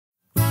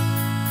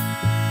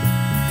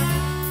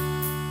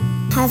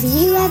Have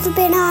you ever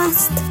been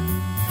asked,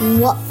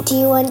 what do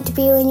you want to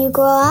be when you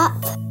grow up?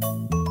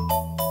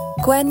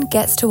 Gwen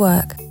gets to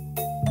work.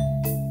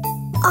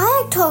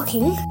 I like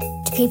talking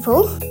to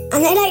people,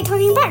 and they like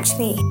talking back to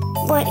me.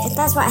 Well,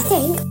 that's what I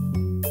think.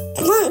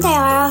 One day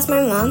I asked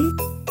my mum,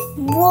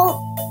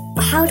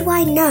 how do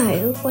I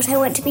know what I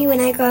want to be when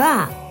I grow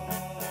up?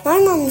 My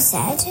mum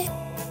said,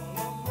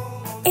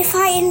 if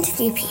I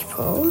interview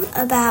people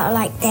about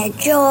like their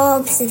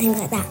jobs and things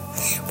like that,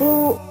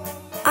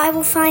 I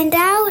will find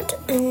out,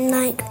 and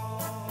like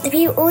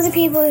all the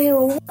people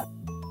who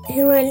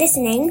are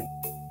listening,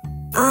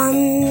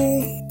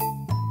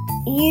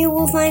 you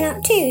will find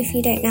out too if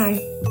you don't know.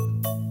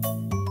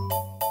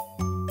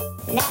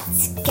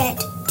 Let's get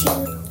to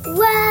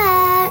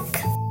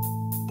work.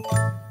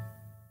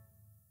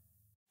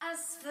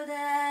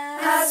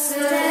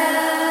 Asphodel,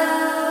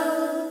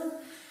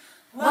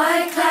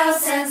 white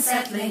clouds and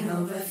settling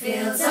over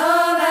fields of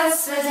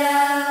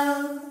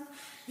asphodel.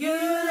 You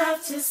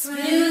love to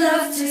swim,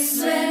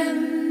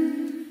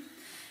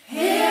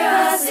 Here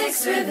are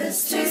 6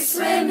 rivers to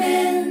swim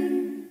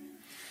in.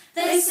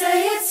 They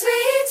say it's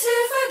sweet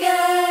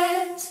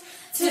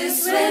to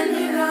swim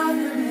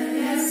around the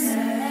river's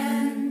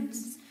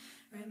ends.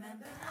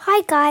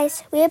 Hi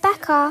guys, we are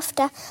back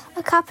after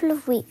a couple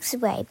of weeks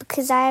away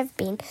because I have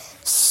been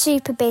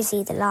super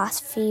busy the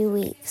last few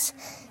weeks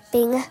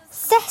being a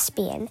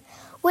thespian,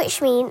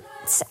 which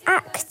means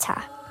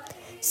actor.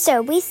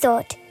 So we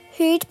thought,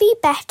 who'd be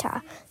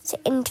better to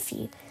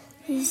interview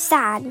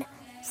than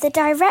the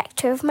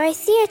director of my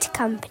theatre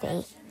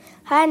company?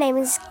 Her name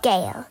is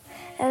Gail,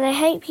 and I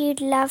hope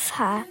you'd love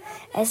her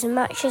as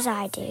much as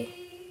I do.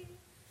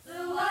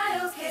 The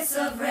wild kiss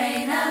of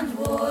rain and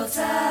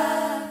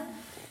water.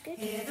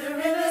 Hear the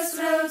rivers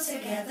flow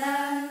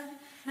together,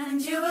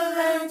 and you will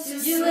learn to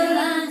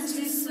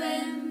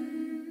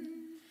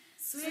swim.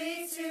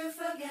 Sweet to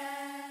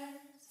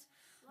forget,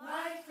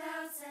 white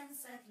clouds and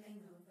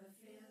settling over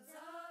fields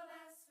of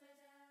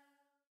asphodel.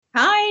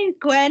 Hi,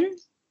 Gwen.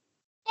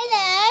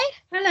 Hello.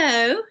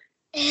 Hello.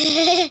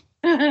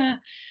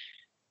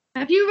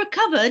 Have you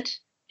recovered?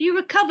 Have you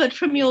recovered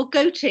from your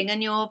goating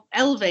and your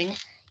elving?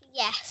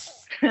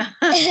 Yes.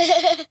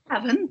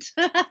 Haven't.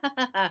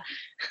 I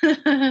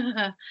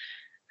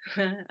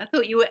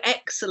thought you were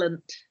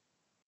excellent.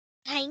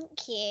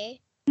 Thank you.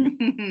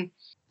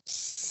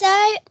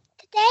 So,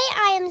 today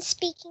I am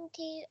speaking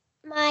to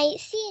my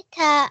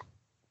theatre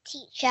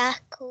teacher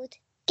called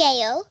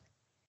Gail.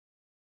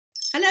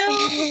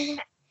 Hello.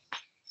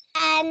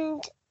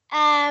 And,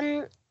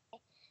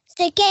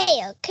 so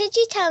Gail, could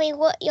you tell me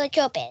what your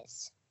job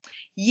is?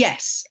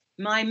 Yes,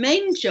 my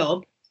main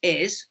job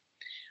is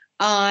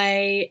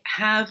I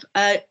have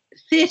a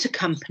theatre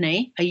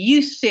company, a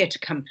youth theatre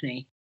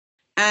company,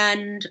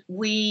 and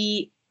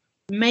we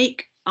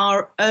make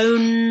our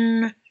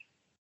own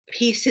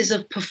pieces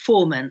of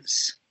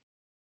performance.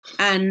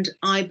 And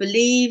I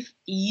believe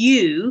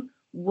you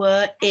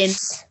were in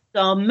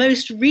our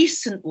most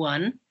recent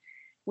one,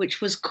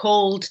 which was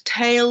called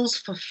Tales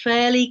for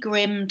Fairly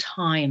Grim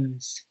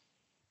Times.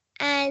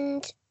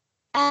 And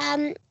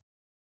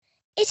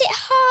is it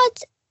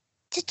hard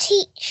to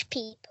teach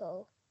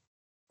people?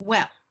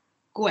 Well,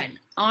 Gwen,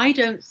 I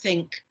don't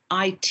think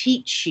I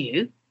teach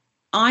you.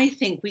 I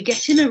think we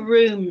get in a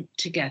room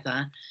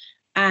together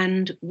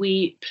and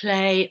we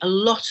play a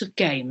lot of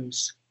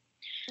games.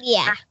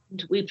 Yeah.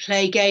 And we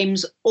play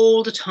games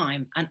all the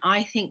time. And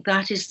I think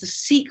that is the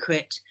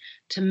secret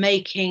to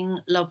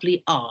making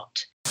lovely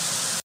art.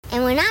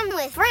 And when I'm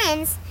with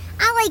friends,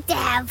 I like to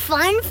have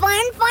fun.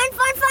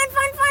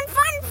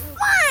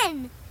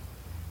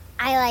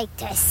 I like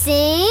to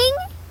sing,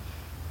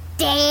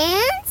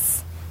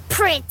 dance,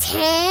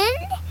 pretend,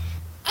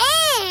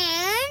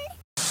 and...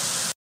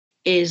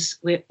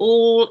 We're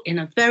all in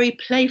a very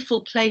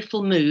playful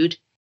mood,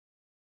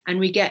 and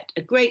we get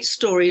a great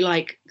story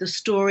like the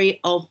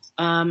story of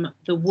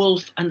the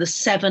wolf and the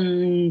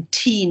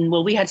 17.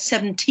 Well, we had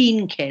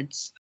 17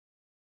 kids.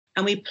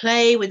 And we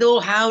play with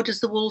how does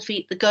the wolf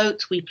eat the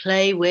goat? We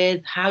play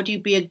with how do you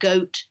be a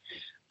goat?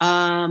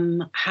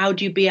 How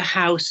do you be a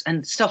house?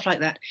 And stuff like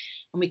that.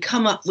 And we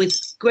come up with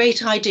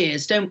great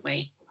ideas, don't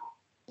we?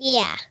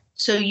 Yeah.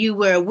 So you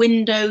were a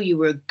window, you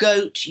were a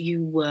goat,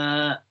 you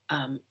were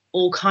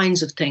all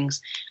kinds of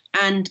things.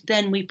 And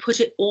then we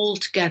put it all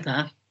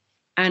together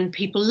and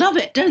people love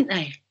it, don't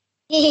they?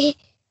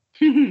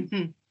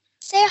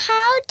 So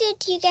how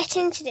did you get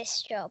into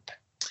this job?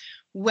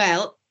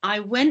 Well, I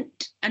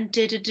went and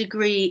did a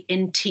degree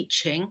in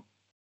teaching,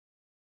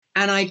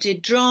 and I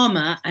did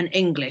drama and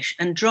English,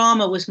 and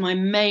drama was my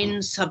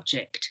main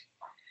subject.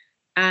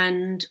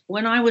 And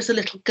when I was a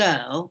little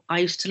girl, I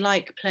used to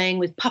like playing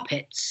with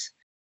puppets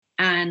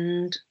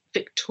and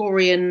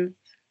Victorian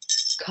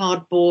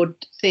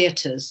cardboard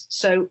theatres.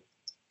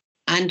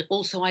 And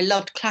also I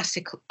loved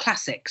classics,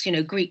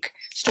 Greek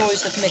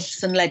stories of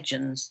myths and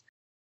legends.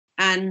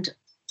 And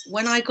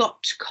when I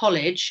got to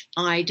college,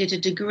 I did a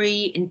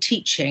degree in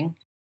teaching,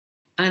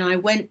 and I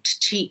went to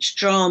teach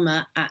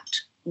drama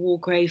at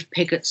Wargrave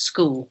Pigott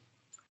School,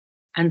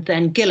 and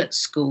then Gillett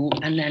School,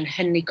 and then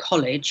Henley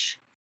College.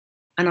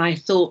 And I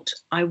thought,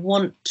 I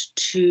want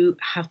to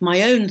have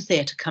my own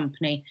theatre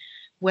company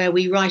where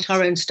we write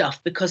our own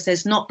stuff, because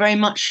there's not very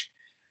much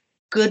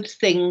good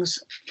things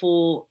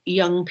for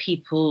young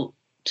people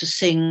to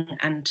sing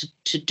and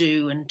to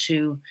do and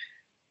to.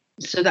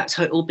 So that's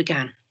how it all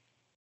began.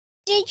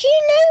 Did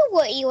you know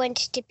what you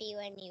wanted to be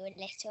when you were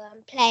little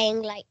and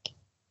playing like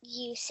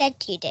you said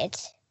you did?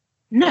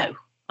 No,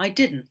 I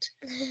didn't.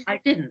 I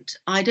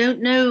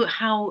don't know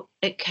how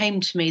it came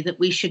to me that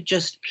we should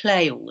just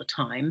play all the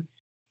time.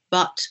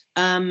 But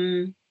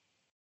I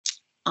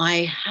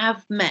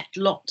have met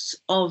lots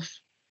of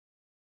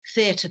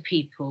theatre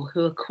people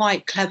who are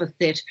quite clever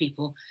theatre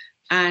people.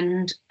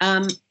 And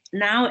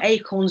now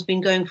Acorn's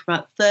been going for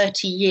about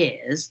 30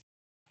 years.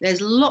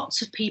 There's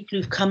lots of people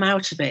who've come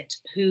out of it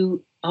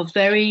who are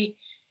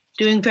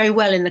doing very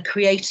well in the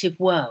creative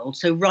world.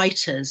 So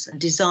writers and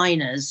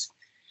designers,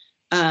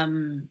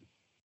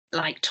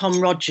 like Tom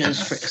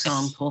Rogers, for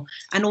example.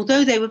 And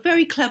although they were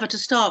very clever to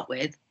start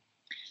with,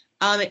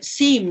 it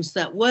seems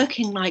that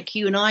working like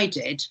you and I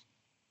did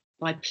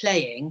by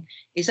playing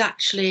is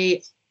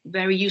actually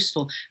very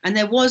useful. And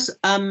there was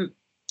a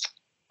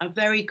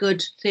very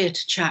good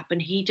theatre chap,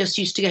 and he just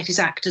used to get his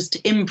actors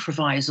to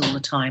improvise all the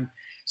time.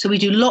 So we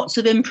do lots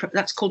of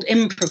that's called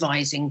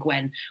improvising,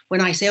 Gwen. When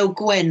I say, oh,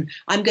 Gwen,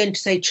 I'm going to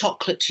say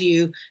chocolate to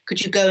you,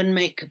 could you go and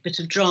make a bit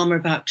of drama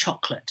about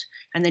chocolate?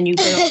 And then you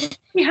go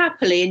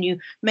happily and you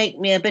make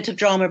me a bit of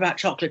drama about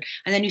chocolate.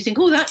 And then you think,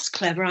 oh, that's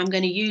clever, I'm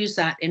going to use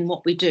that in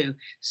what we do.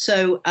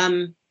 So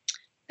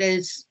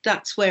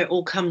that's where it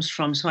all comes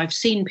from. So I've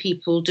seen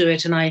people do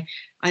it, and I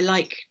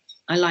like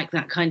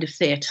that kind of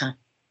theatre.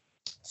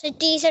 So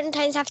do you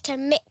sometimes have to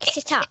mix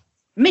it up?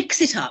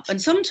 Mix it up.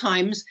 And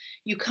sometimes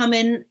you come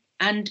in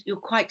and you're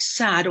quite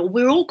sad, or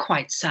we're all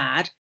quite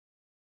sad,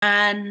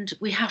 and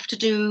we have to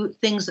do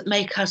things that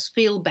make us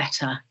feel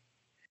better.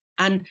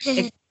 And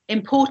it's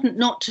important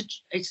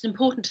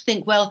to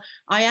think, well,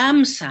 I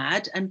am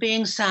sad, and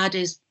being sad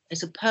is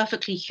a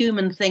perfectly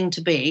human thing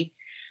to be.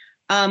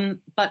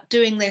 But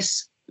doing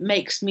this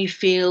makes me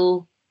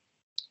feel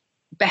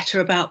better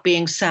about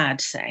being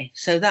sad, say.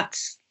 So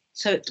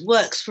it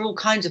works for all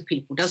kinds of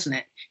people, doesn't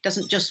it? It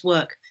doesn't just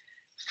work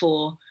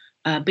for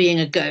being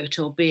a goat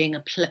or being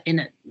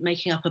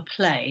making up a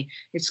play.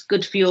 It's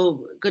good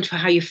for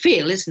how you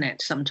feel, isn't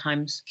it?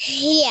 Sometimes.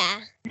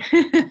 Yeah.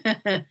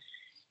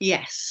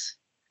 Yes.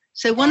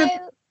 So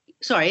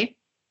sorry.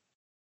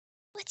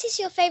 What is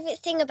your favourite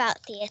thing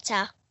about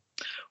theatre?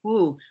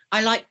 Ooh,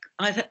 I like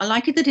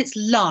it that it's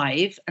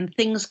live and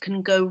things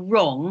can go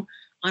wrong,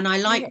 and I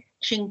like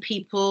watching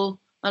people.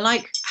 I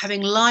like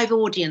having live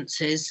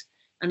audiences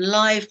and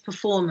live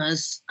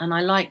performers, and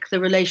I like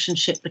the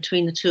relationship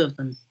between the two of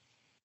them.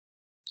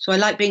 So I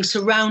like being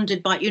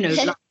surrounded by,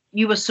 like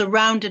you were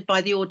surrounded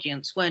by the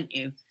audience, weren't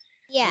you?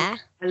 Yeah.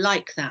 I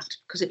like that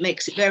because it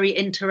makes it very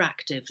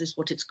interactive. This is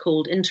what it's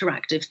called,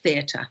 interactive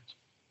theatre.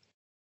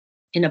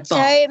 In a bar.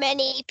 So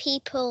many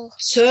people.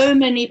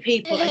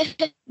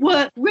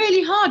 Worked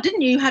really hard,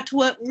 didn't you? You had to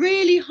work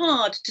really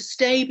hard to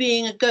stay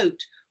being a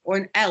goat or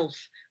an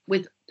elf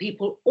with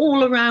people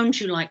all around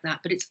you like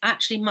that. But it's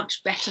actually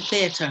much better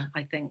theatre,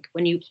 I think,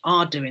 when you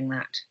are doing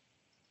that.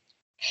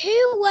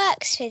 Who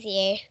works with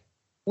you?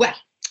 Well,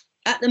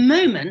 at the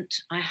moment,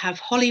 I have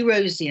Holly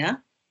Rosier,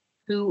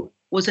 who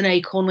was an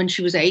Acorn when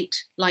she was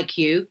 8, like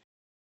you.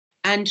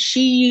 And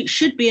she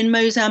should be in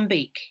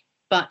Mozambique,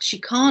 but she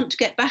can't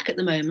get back at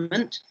the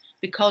moment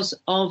because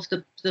of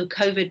the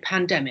COVID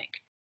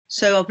pandemic.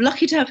 So I'm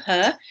lucky to have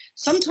her.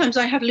 Sometimes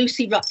I have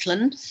Lucy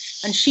Rutland,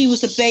 and she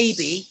was a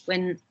baby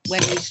when we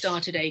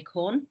started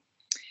Acorn.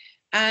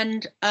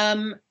 And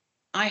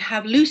I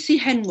have Lucy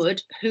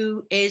Henwood,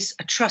 who is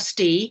a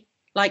trustee,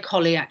 like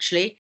Holly,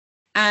 actually.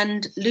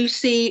 And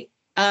Lucy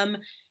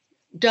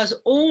does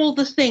all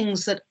the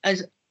things that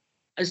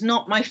is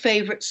not my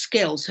favourite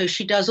skill. So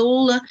she does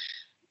all the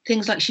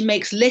things like she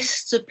makes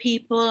lists of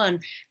people,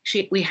 and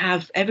we know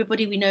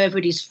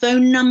everybody's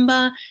phone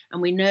number,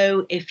 and we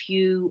know if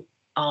you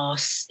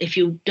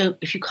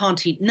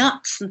can't eat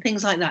nuts and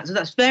things like that. So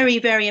that's very,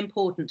 very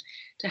important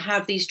to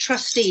have these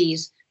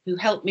trustees who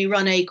help me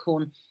run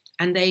Acorn,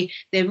 and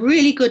they're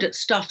really good at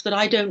stuff that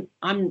I don't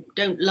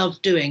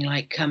love doing,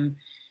 like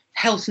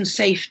health and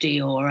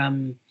safety, or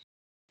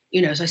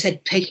as I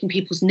said, taking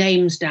people's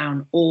names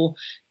down, or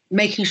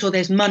making sure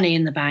there's money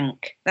in the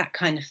bank, that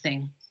kind of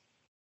thing.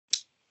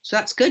 So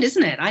that's good,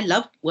 isn't it? I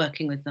love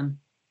working with them.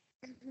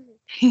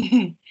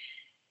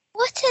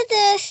 What are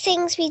the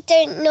things we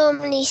don't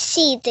normally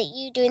see that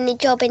you do in the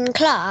job in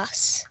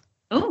class?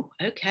 Oh,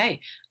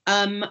 okay.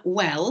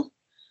 Well,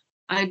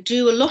 I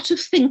do a lot of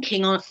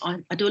thinking. I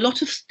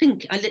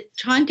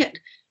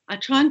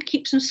try and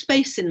keep some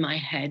space in my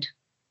head.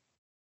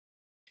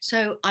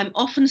 So I'm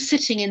often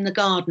sitting in the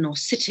garden, or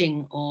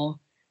sitting, or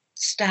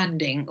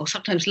standing, or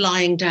sometimes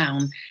lying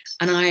down,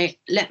 and I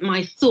let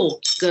my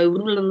thoughts go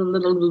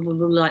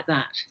like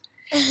that.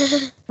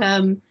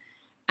 And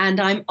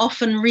I'm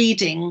often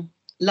reading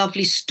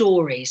lovely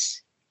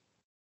stories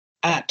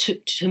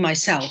to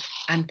myself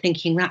and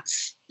thinking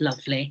that's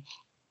lovely.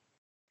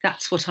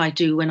 That's what I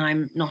do when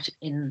I'm not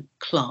in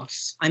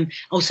class. And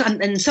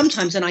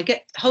sometimes then I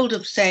get hold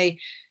of, say,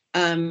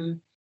 The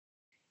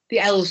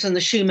Elves and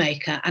the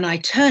Shoemaker, and I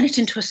turn it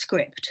into a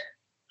script,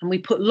 and we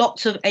put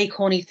lots of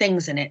acorny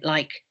things in it,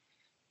 like,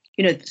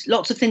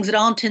 lots of things that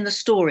aren't in the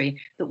story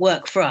that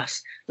work for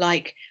us,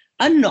 like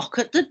a knock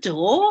at the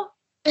door.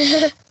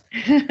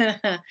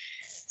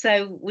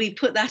 So we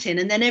put that in,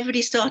 and then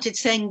everybody started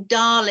saying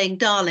darling,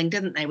 darling,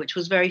 didn't they? Which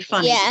was very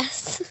funny.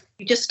 Yes.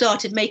 We just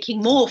started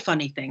making more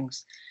funny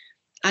things.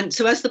 And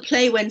so as the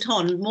play went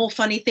on, more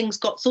funny things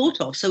got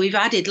thought of. So we've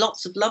added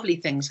lots of lovely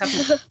things,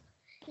 haven't we?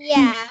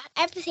 Yeah,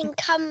 everything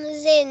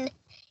comes in.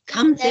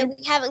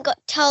 We haven't got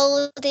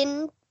told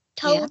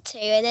to,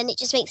 and then it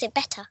just makes it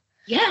better.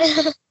 Yeah,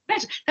 better.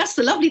 That's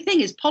the lovely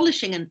thing, is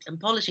polishing and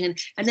polishing.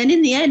 And then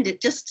in the end, it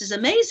just is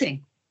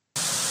amazing.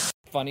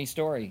 Funny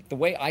story. The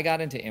way I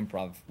got into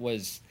improv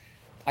was,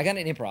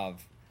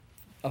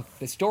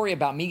 the story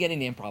about me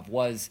getting into improv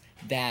was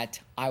that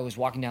I was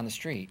walking down the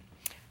street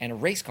and a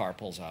race car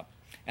pulls up.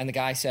 And the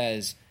guy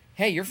says,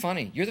 "Hey, you're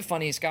funny. You're the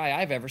funniest guy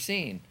I've ever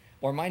seen."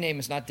 Or, "My name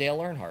is not Dale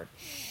Earnhardt."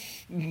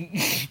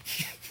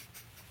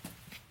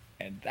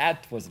 And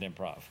that was an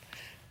improv.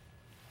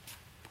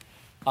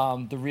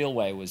 The real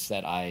way was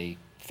that I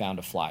found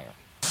a flyer.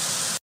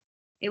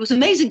 It was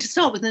amazing to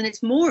start with, and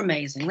it's more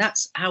amazing.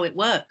 That's how it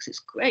works. It's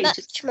great.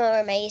 Much more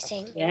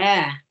amazing.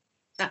 Yeah,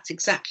 that's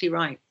exactly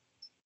right.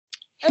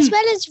 As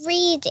well as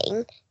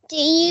reading, do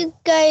you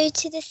go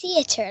to the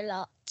theatre a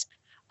lot?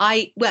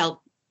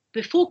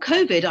 Before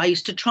COVID, I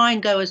used to try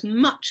and go as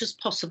much as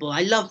possible.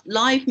 I love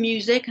live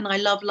music and I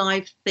love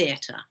live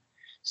theatre.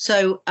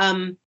 So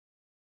I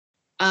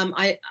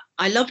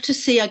love to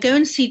I go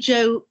and see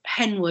Joe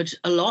Henwood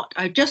a lot.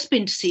 I've just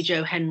been to see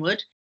Joe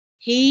Henwood.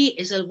 He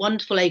is a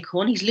wonderful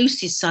acorn. He's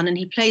Lucy's son, and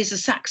he plays the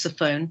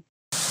saxophone.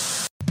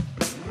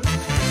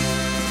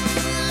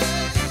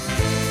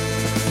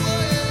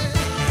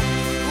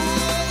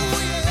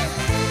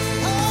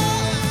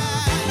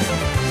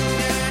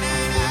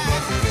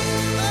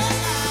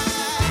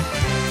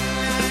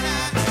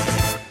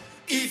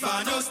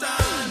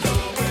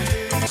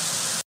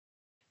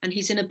 And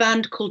he's in a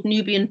band called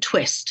Nubian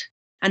Twist.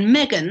 And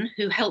Megan,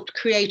 who helped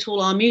create all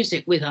our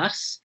music with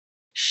us,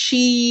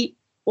 she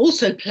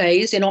also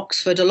plays in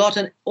Oxford a lot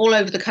and all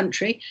over the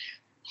country.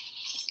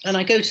 And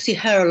I go to see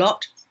her a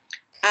lot.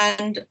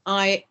 And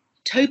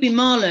Toby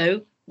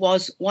Marlowe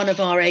was one of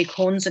our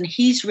acorns, and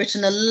he's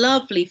written a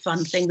lovely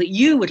fun thing that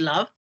you would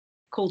love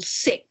called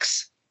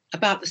Six,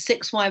 about the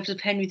 6 wives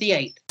of Henry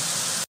VIII.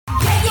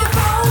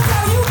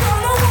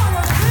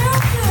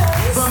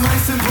 But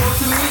most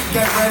importantly,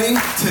 get ready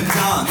to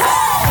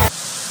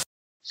dance.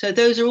 So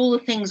those are all the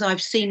things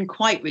I've seen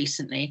quite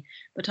recently,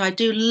 but I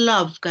do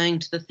love going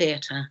to the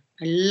theatre.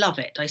 I love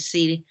it.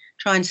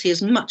 Try and see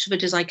as much of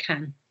it as I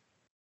can.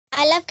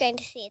 I love going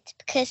to theatre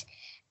because,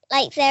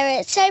 there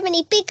are so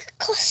many big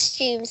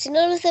costumes, and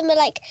all of them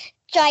are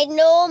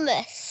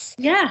ginormous.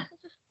 Yeah,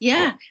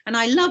 and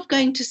I love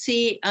going to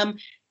see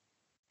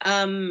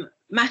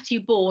Matthew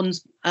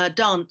Bourne's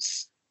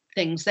dance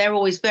things. They're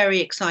always very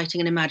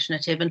exciting and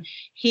imaginative. And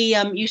he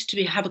used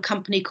to have a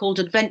company called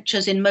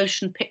Adventures in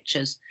Motion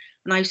Pictures,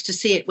 and I used to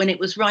see it when it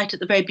was right at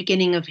the very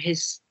beginning of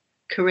his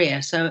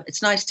career. So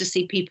it's nice to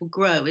see people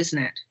grow, isn't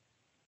it?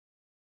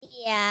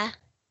 Yeah,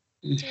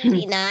 it's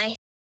really nice.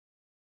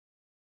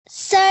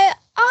 So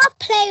our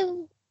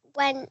play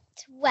went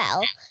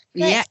well,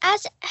 but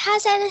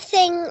has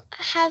anything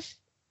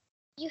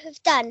you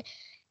have done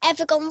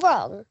ever gone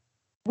wrong?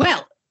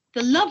 Well,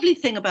 the lovely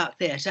thing about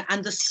theatre,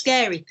 and the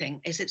scary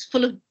thing, is it's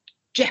full of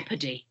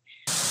jeopardy.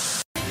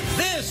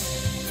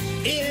 This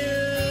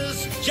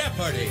is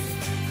Jeopardy!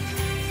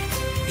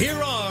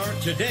 Here are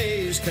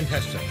today's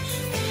contestants.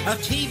 A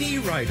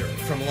TV writer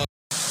from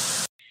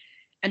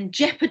And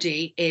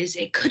jeopardy is,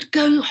 it could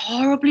go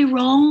horribly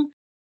wrong,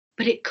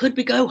 but it could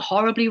go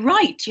horribly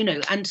right,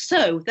 and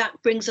so that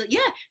brings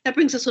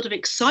a sort of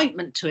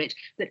excitement to it,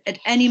 that at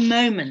any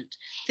moment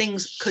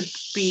things could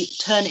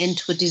turn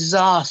into a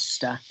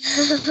disaster.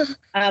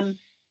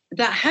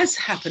 That has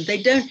happened.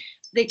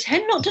 They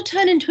tend not to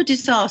turn into a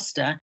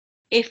disaster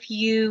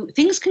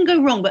things can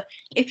go wrong, but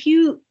if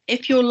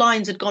your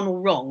lines had gone all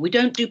wrong, we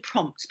don't do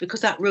prompts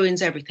because that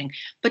ruins everything.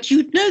 But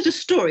you'd know the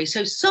story,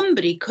 so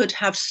somebody could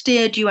have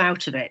steered you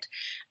out of it.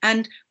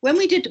 And when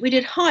we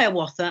did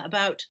Hiawatha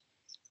about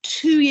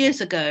 3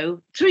 years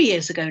ago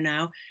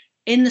now,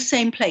 in the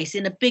same place,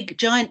 in a big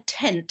giant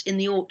tent in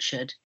the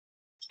orchard.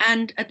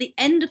 And at the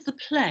end of the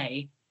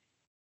play,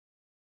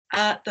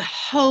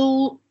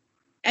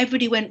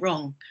 everybody went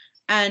wrong,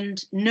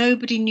 and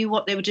nobody knew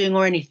what they were doing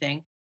or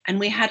anything. And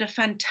we had a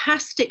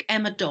fantastic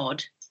Emma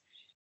Dodd,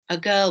 a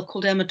girl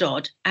called Emma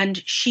Dodd,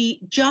 and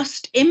she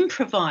just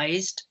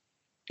improvised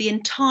the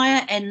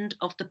entire end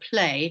of the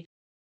play,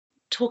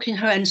 talking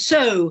her. And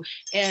so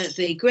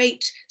the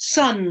great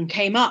sun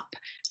came up,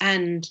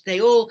 and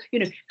they all,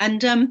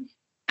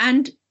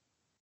 and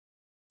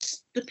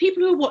the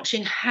people who were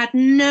watching had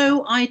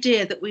no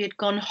idea that we had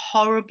gone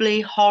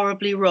horribly,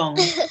 horribly wrong,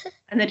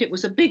 and that it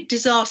was a big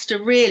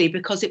disaster, really,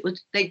 because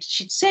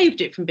she'd saved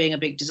it from being a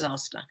big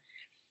disaster.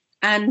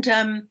 And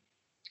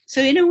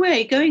so in a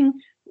way, going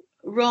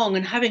wrong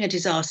and having a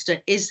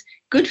disaster is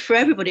good for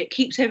everybody. It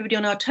keeps everybody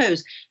on our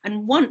toes.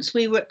 And once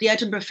we were at the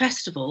Edinburgh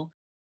Festival,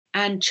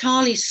 and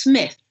Charlie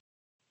Smith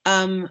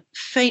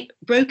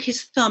broke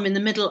his thumb in the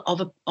middle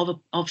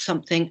of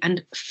something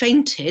and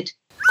fainted.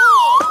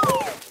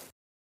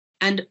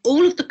 And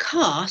all of the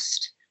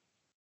cast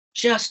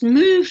just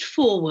moved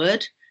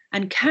forward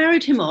and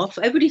carried him off.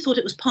 Everybody thought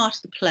it was part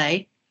of the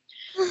play.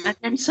 And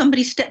then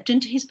somebody stepped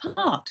into his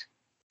part.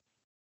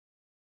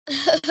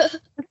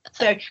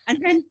 So,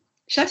 and then,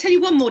 shall I tell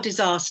you one more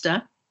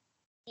disaster?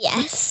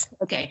 Yes.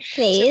 Okay.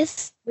 Please.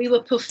 So we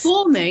were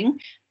performing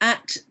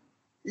at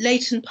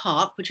Leighton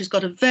Park, which has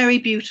got a very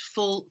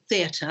beautiful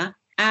theatre.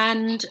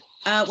 And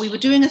we were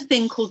doing a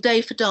thing called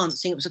Day for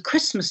Dancing. It was a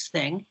Christmas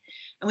thing.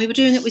 And we were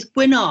doing it with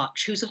Gwyn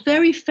Arch, who's a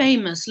very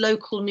famous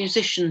local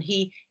musician.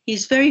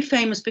 He's very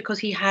famous because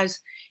he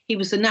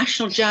was the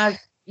National Jazz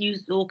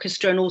Youth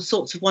Orchestra and all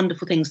sorts of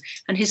wonderful things.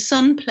 And his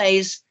son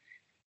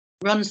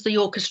runs the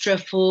orchestra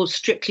for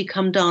Strictly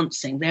Come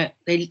Dancing.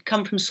 They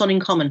come from Sonning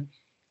Common.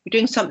 We're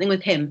doing something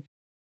with him.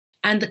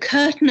 And the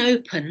curtain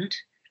opened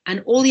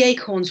and all the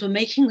acorns were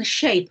making the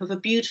shape of a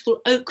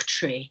beautiful oak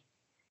tree.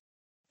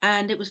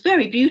 And it was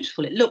very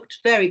beautiful. It looked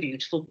very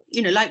beautiful,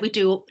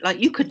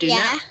 like you could do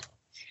now.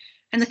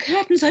 And the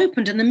curtains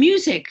opened and the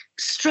music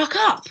struck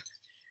up.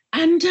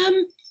 And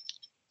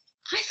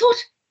I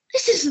thought,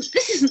 this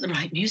isn't the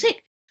right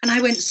music. And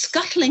I went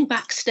scuttling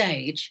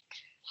backstage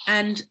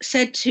and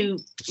said to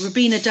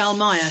Rubina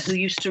Dalmaya, who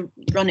used to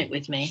run it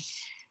with me,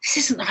 this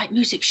isn't the right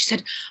music. She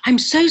said, I'm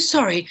so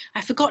sorry.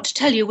 I forgot to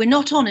tell you, we're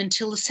not on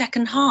until the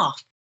second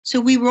half. So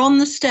we were on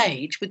the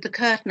stage with the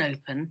curtain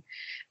open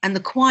and the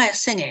choir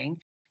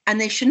singing, and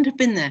they shouldn't have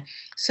been there.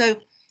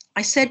 So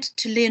I said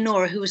to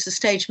Leonora, who was the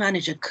stage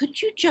manager,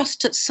 could you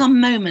just at some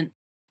moment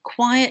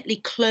quietly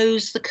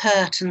close the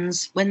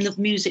curtains when the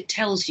music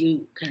tells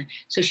you?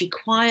 So she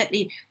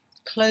quietly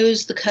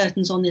closed the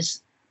curtains on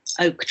this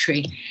oak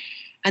tree.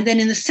 And then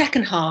in the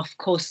second half, of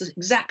course,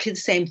 exactly the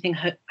same thing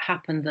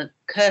happened. The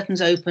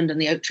curtains opened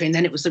and the oak tree, and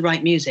then it was the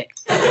right music.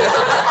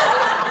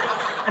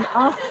 And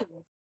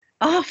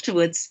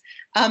afterwards,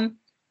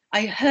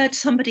 I heard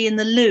somebody in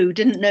the loo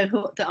didn't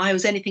know that I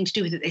was anything to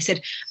do with it. They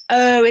said,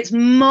 oh, it's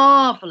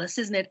marvellous,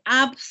 isn't it?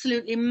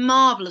 Absolutely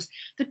marvellous.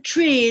 The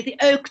tree, the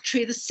oak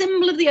tree, the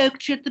symbol of the oak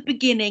tree at the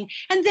beginning,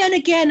 and then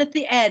again at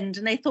the end.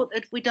 And they thought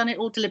that we'd done it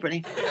all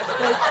deliberately.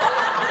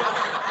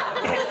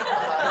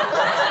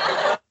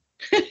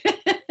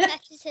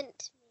 That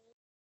isn't me.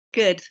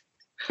 Good.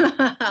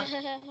 I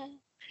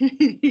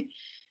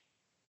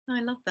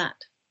love that.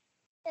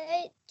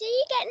 Do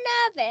you get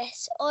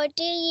nervous, or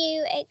do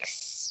you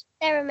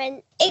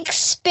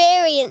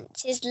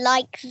experiences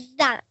like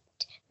that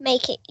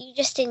make it you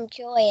just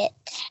enjoy it?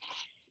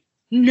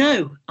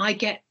 No, I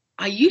get nervous.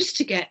 I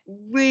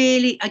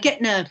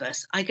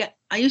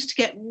used to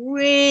get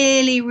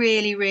really,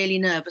 really, really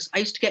nervous. I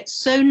used to get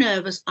so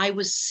nervous I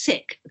was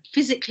sick,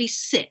 physically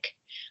sick.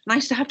 And I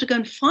used to have to go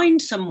and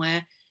find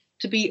somewhere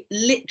to be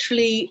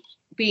literally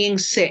being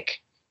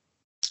sick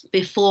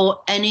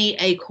before any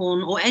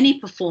acorn or any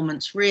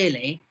performance,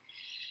 really.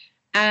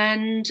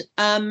 And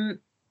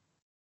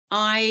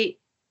I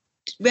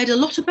read a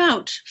lot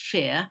about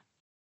fear,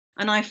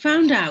 and I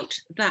found out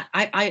that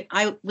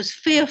I was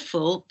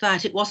fearful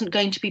that it wasn't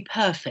going to be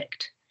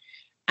perfect.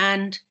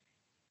 And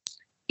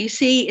you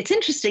see, it's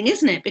interesting,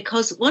 isn't it?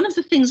 Because one of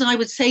the things I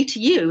would say to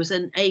you as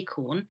an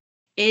acorn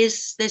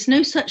is there's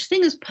no such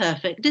thing as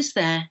perfect, is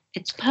there?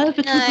 It's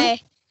perfect. No.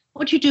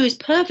 What you do is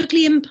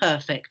perfectly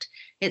imperfect.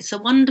 It's a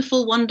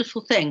wonderful,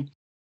 wonderful thing.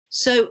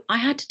 So I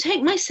had to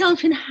take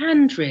myself in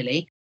hand,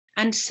 really,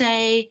 and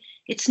say,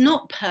 it's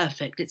not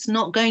perfect. It's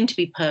not going to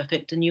be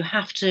perfect. And you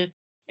have to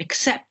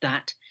accept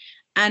that.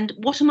 And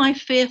what am I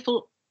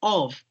fearful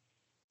of?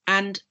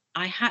 And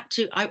I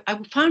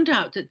found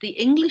out that the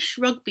English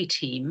rugby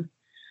team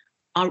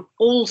are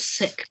all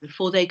sick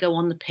before they go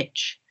on the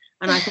pitch.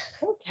 And I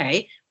thought,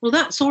 okay, well,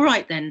 that's all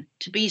right then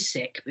to be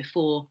sick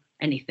before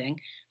anything.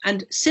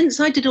 And since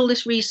I did all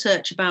this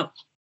research about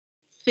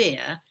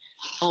fear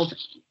of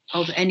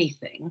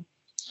anything,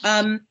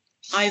 I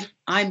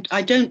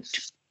don't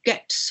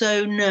get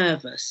so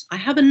nervous. I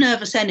have a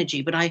nervous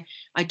energy, but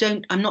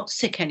I'm not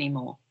sick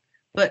anymore.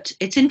 But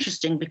it's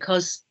interesting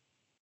because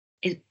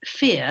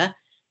fear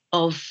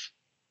of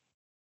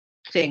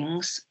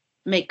things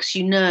makes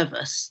you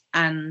nervous,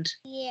 and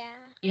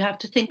you have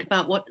to think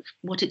about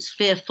what it's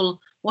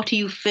fearful. What are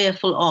you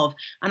fearful of?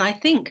 And I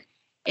think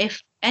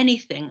if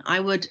anything,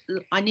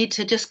 I need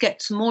to just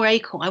get some more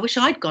acorn. I wish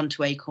I'd gone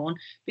to Acorn,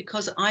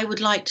 because I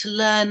would like to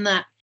learn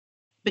that,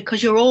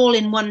 because you're all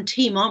in one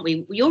team, aren't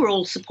we? You're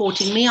all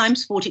supporting me.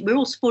 We're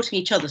all supporting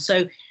each other.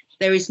 So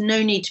there is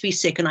no need to be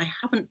sick. And I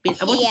haven't been.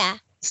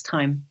 This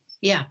time.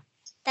 Yeah.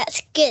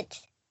 That's good.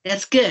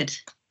 That's good.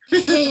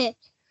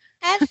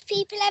 Have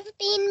people ever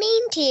been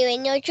mean to you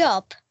in your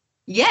job?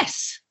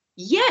 Yes.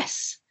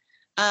 Yes.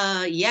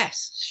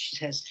 Yes, she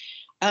says.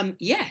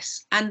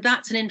 Yes. And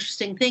that's an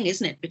interesting thing,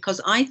 isn't it?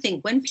 Because I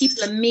think when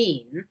people are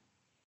mean,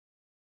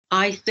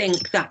 I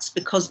think that's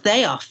because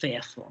they are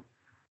fearful.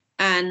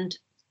 And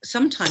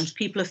sometimes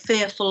people are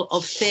fearful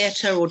of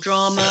theatre or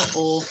drama,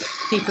 or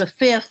people are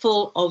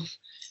fearful of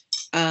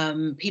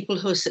people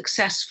who are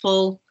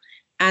successful.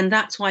 And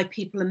that's why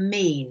people are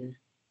mean.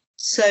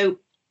 So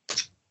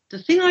the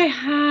thing I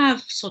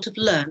have sort of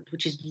learnt,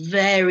 which is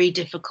very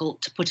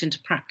difficult to put into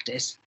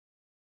practice,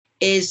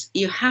 is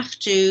you have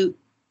to,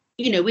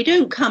 we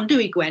don't come, do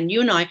we, Gwen?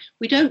 You and I,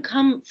 we don't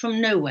come from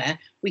nowhere.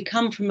 We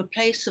come from a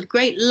place of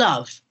great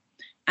love.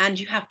 And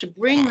you have to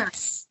bring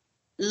that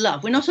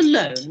love. We're not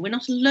alone. We're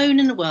not alone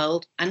in the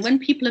world. And when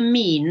people are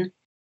mean,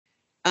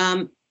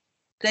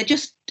 they're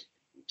just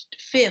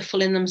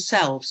fearful in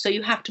themselves. So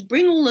you have to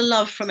bring all the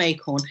love from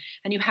Acorn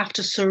and you have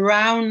to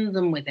surround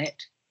them with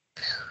it.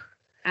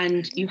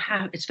 And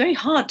it's very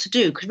hard to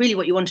do, because really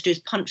what you want to do is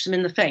punch them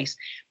in the face.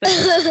 But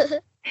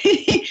do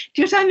you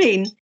know what I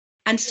mean?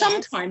 And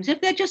sometimes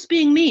if they're just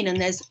being mean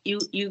and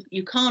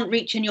you can't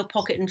reach in your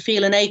pocket and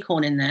feel an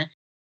acorn in there,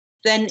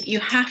 then you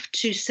have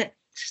to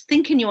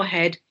think in your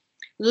head,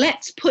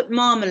 let's put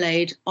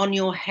marmalade on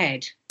your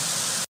head.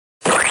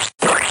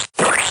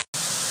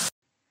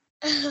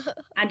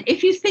 And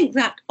if you think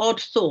that odd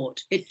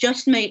thought, it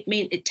just mean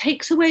it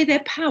takes away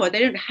their power. They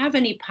don't have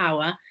any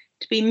power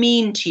to be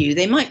mean to you.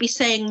 They might be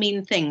saying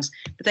mean things,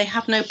 but they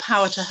have no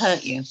power to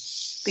hurt you,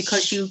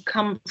 because you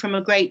come from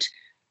a great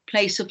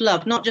place of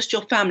love. Not just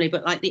your family,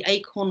 but like the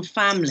Acorn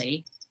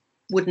family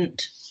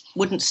wouldn't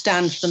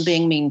stand for them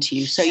being mean to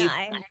you. So you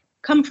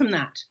come from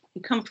that.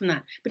 You come from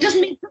that. But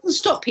it doesn't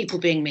stop people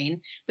being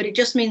mean, but it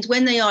just means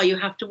when they are, you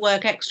have to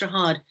work extra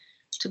hard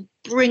to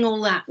bring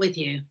all that with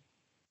you.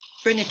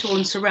 Bring it all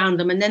and surround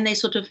them. And then they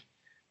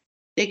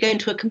go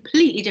into a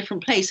completely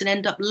different place and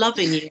end up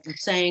loving you and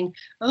saying,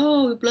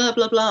 oh, blah,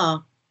 blah,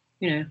 blah,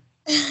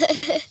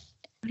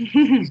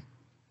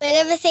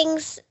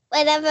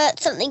 Whenever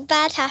something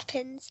bad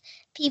happens,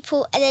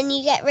 and then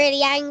you get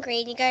really angry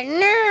and you go,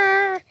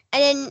 no,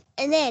 and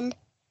then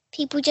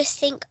people just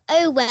think,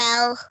 oh,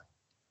 well,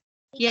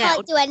 we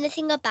can't do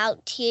anything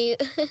about you.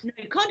 No,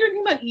 you can't do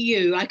anything about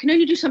you. I can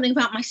only do something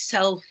about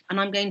myself. And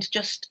I'm going to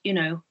just,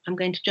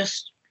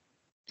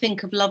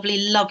 think of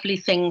lovely, lovely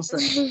things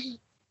that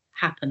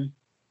happen.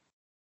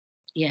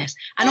 Yes.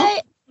 And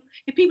also,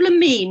 if people are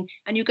mean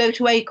and you go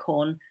to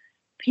Acorn,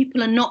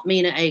 people are not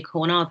mean at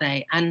Acorn, are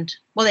they? And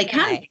well, they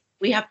can.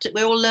 We're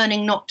all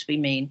learning not to be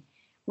mean.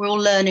 We're all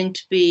learning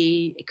to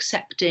be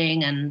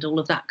accepting and all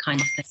of that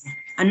kind of thing.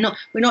 And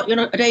you're not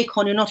at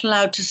Acorn, you're not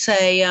allowed to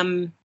say,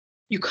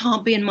 you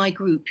can't be in my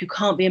group, you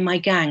can't be in my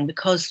gang,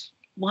 because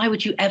why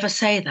would you ever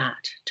say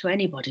that to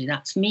anybody?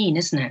 That's mean,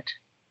 isn't it?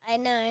 I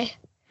know.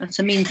 That's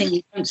a mean thing.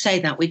 You don't say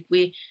that.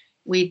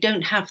 We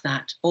don't have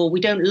that, or we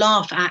don't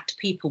laugh at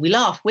people. We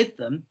laugh with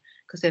them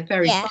because they're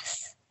very funny,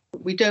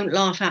 but we don't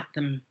laugh at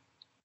them.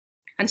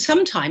 And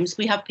sometimes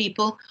we have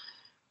people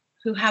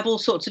who have all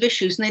sorts of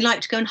issues and they like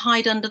to go and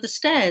hide under the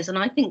stairs. And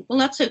I think, well,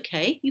 that's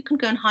okay. You can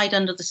go and hide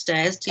under the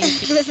stairs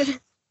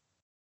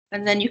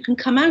and then you can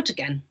come out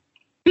again.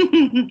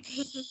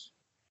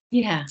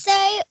 Yeah.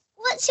 So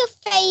what's your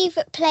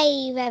favourite play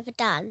you've ever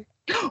done?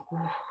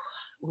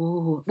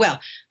 Ooh. Well,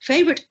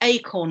 favourite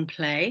Acorn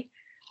play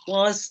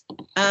was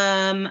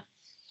a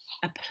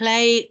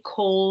play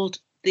called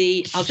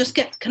I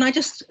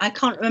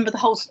can't remember the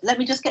whole, let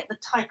me just get the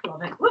title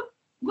of it. Whoop,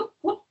 whoop,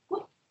 whoop,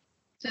 whoop.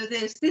 So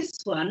there's this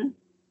one,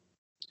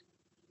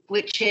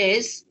 which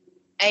is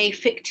a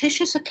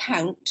fictitious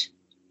account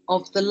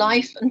of the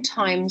life and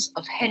times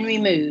of Henry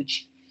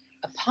Mudge,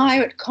 a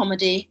pirate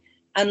comedy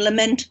and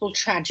lamentable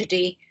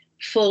tragedy,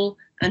 full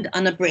and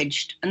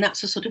unabridged. And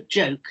that's a sort of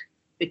joke,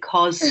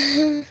 because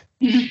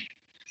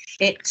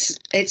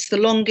it's the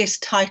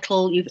longest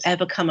title you've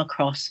ever come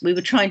across. We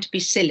were trying to be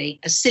silly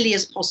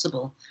as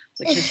possible,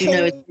 which, as you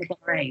know, is one of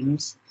our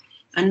aims.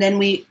 And then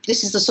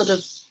this is the sort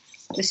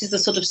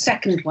of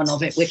second one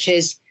of it, which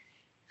is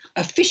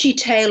a fishy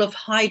tale of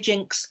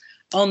hijinks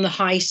on the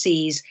high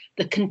seas,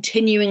 the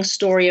continuing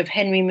story of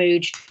Henry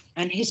Mudge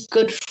and his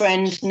good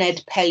friend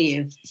Ned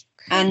Pellew.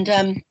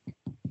 And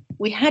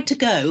we had to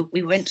go.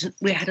 We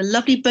had a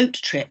lovely boat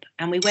trip,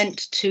 and we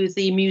went to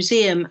the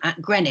museum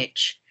at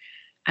Greenwich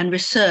and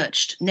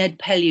researched Ned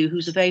Pellew,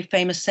 who's a very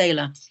famous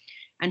sailor.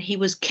 And he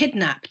was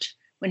kidnapped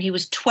when he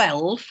was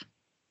 12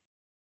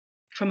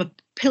 from a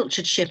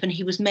pilchard ship, and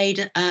he was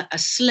made a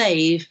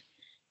slave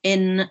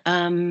in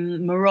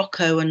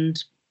Morocco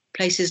and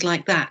places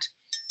like that.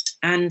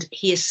 And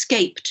he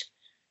escaped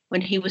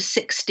when he was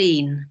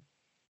 16,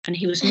 and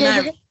he was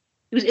married.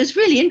 It was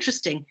really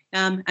interesting,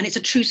 and it's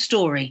a true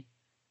story.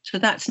 So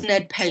that's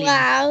Ned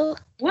Pellew.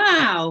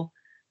 Wow.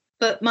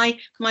 But my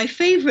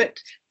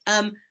favourite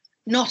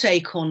not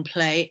Acorn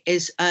play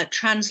is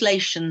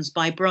Translations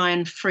by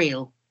Brian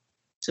Friel.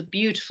 It's a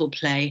beautiful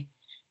play.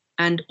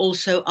 And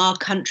also Our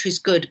Country's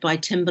Good by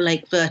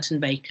Timberlake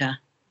Wertenbaker.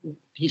 I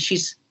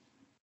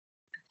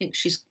think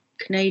she's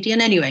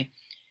Canadian. Anyway,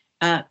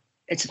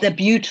 they're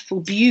beautiful,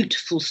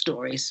 beautiful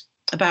stories.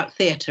 about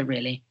theatre,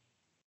 really.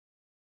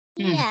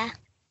 Yeah.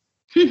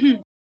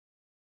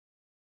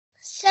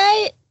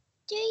 So,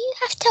 do you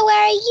have to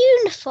wear a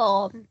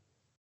uniform?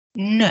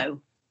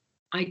 No,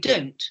 I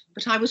don't.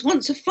 But I was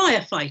once a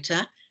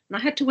firefighter, and I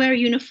had to wear a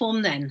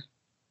uniform then.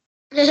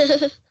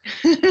 A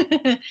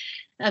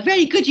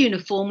very good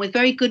uniform with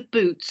very good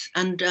boots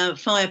and a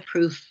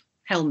fireproof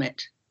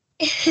helmet.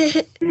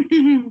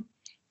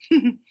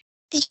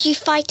 Did you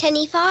fight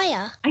any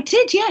fire? I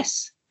did,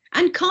 yes,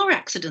 and car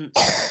accidents.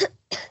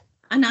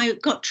 And I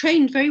got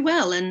trained very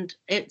well, and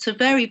it's a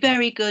very,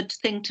 very good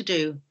thing to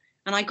do.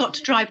 And I got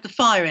to drive the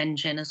fire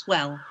engine as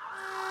well.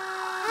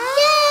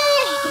 Yay!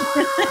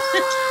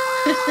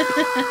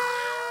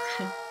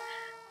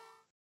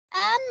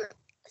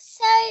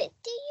 So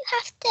do you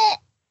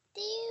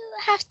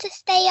have to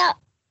stay up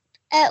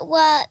at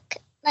work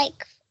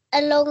like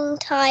a long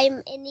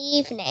time in the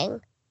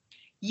evening?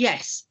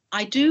 Yes,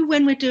 I do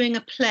when we're doing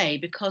a play,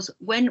 because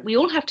when we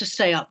all have to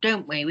stay up,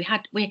 don't we? We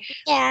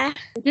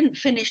didn't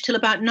finish till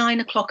about 9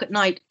 o'clock at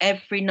night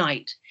every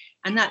night,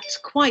 and that's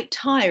quite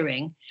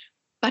tiring.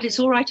 But it's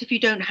all right if you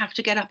don't have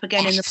to get up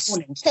again in the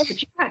morning.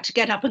 But you had to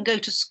get up and go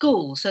to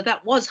school, so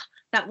that was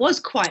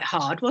quite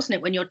hard, wasn't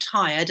it? When you're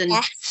tired and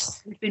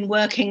you've been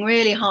working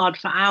really hard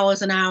for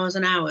hours and hours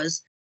and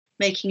hours,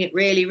 making it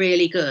really,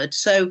 really good.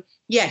 So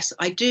yes,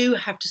 I do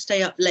have to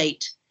stay up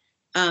late.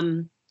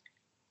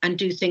 And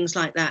do things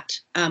like that,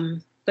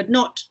 but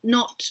not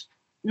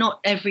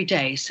every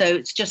day. So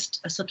it's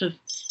just a sort of,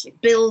 it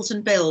builds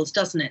and builds,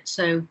 doesn't it?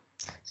 So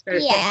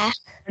yeah,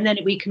 and then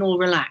we can all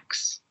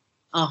relax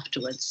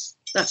afterwards.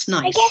 That's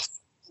nice. I guess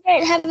you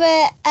don't have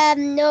a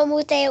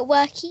normal day at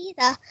work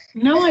either.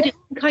 No, I don't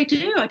think I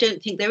do. I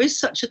don't think there is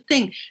such a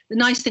thing. The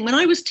nice thing, when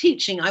I was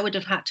teaching, I would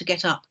have had to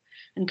get up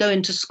and go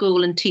into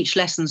school and teach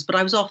lessons, but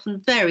I was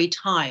often very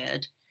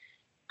tired.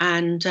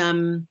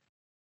 And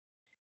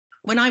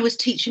when I was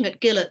teaching at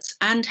Gillett's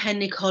and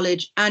Henley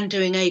College and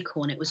doing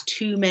Acorn, it was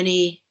too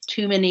many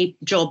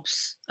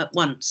jobs at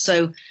once.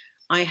 So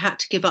I had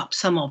to give up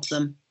some of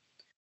them.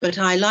 But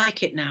I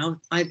like it now.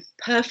 I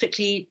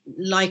perfectly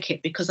like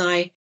it because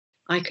I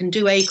can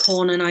do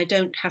Acorn and I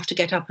don't have to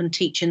get up and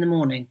teach in the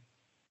morning.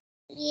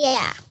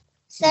 Yeah.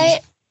 So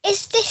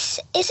is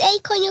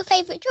Acorn your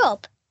favourite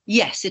job?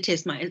 Yes, it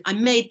is. I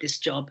made this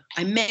job.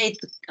 I made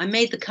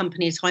the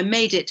company, so I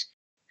made it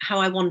how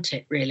I want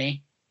it,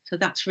 really. So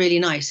that's really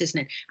nice,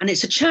 isn't it? And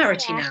it's a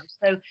charity now.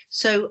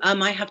 So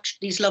I have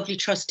these lovely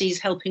trustees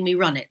helping me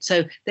run it.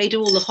 So they do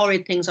all the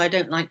horrid things I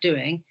don't like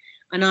doing,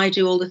 and I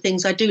do all the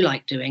things I do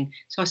like doing.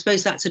 So I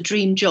suppose that's a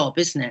dream job,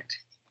 isn't it?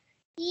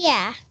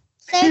 Yeah.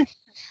 So I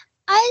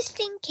was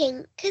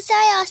thinking, because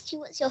I asked you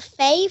what's your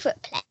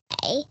favourite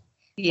play.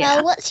 Yeah.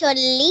 Well, what's your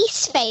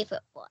least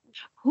favourite one?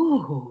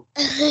 Ooh.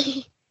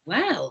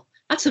 Well,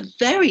 that's a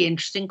very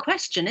interesting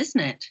question, isn't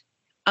it?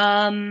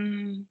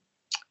 Well,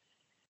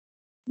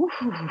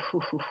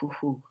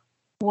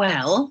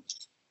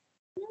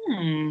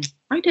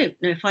 I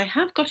don't know if I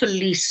have got a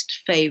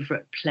least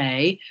favourite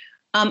play.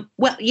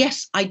 Well,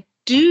 yes, I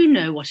do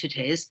know what it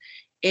is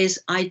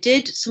I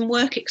did some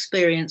work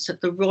experience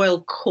at the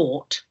Royal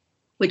Court,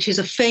 which is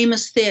a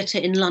famous theatre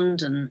in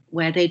London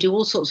where they do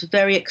all sorts of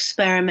very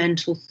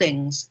experimental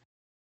things.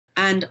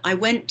 And I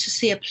went to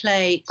see a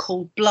play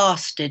called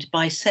Blasted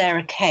by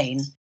Sarah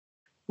Kane,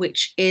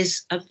 which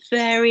is a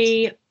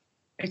very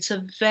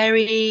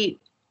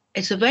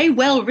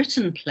well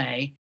written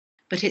play,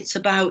 but it's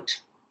about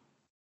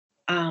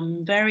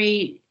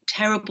very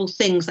terrible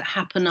things that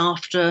happen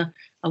after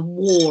a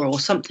war or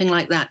something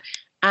like that.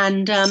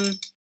 And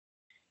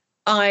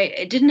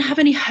I didn't have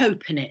any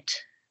hope in it.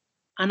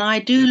 And I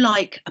do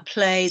like a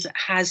play that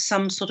has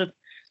some sort of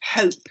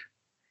hope.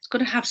 It's got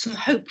to have some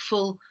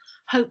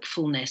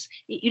hopefulness.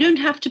 You don't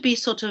have to be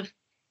sort of,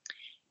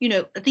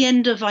 at the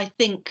end of, I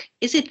think,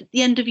 is it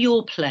the end of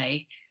your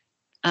play?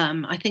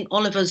 I think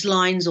Oliver's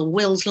lines or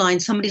Will's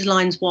lines, somebody's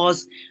lines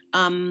was,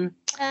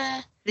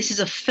 this is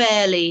a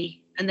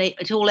fairly, and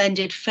it all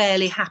ended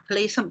fairly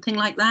happily, something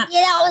like that.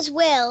 Yeah, that was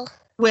Will.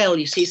 Will,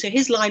 you see. So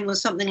his line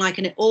was something like,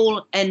 and it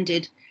all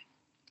ended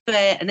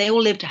fair, and they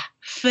all lived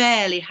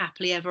fairly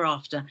happily ever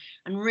after.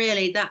 And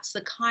really, that's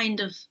the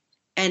kind of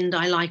end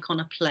I like on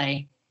a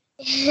play.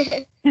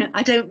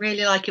 I don't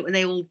really like it when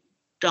they all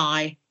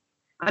die.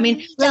 I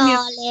mean,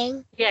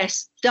 darling.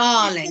 Yes,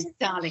 darling.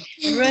 And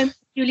Romeo and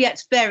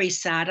Juliet's very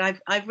sad.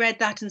 I've read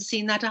that and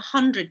seen that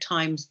 100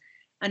 times,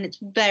 and it's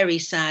very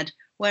sad.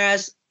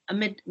 Whereas A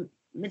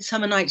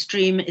Midsummer Night's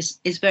Dream is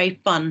very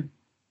fun.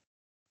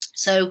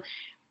 So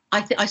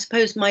I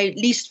suppose my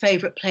least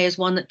favourite play is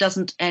one that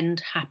doesn't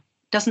end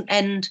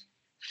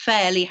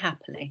fairly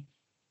happily.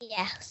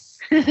 Yes.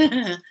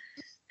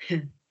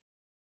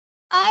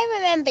 I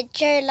remember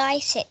Joe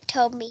Lycett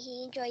told me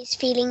he enjoys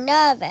feeling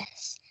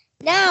nervous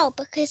now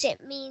because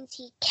it means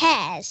he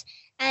cares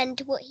and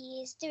what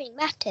he is doing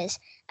matters.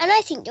 And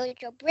I think your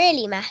job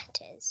really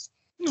matters.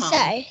 Aww.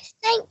 So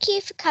thank you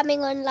for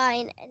coming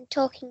online and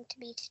talking to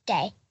me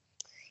today.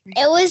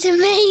 It was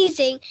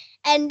amazing.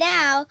 And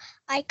now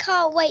I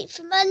can't wait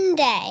for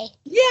Monday.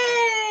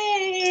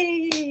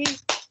 Yay!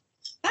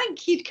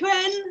 Thank you,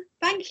 Gwen.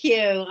 Thank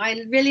you.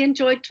 I really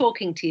enjoyed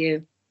talking to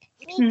you.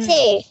 Me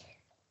too.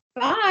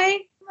 Bye.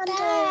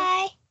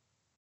 Bye.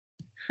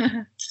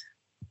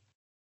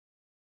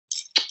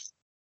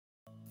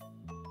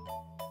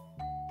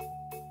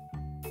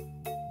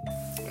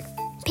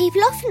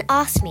 People often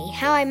ask me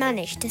how I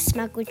managed to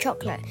smuggle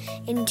chocolate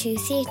into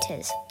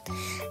theatres.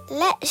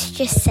 Let's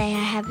just say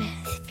I have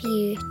a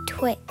few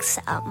tricks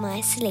up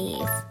my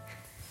sleeve.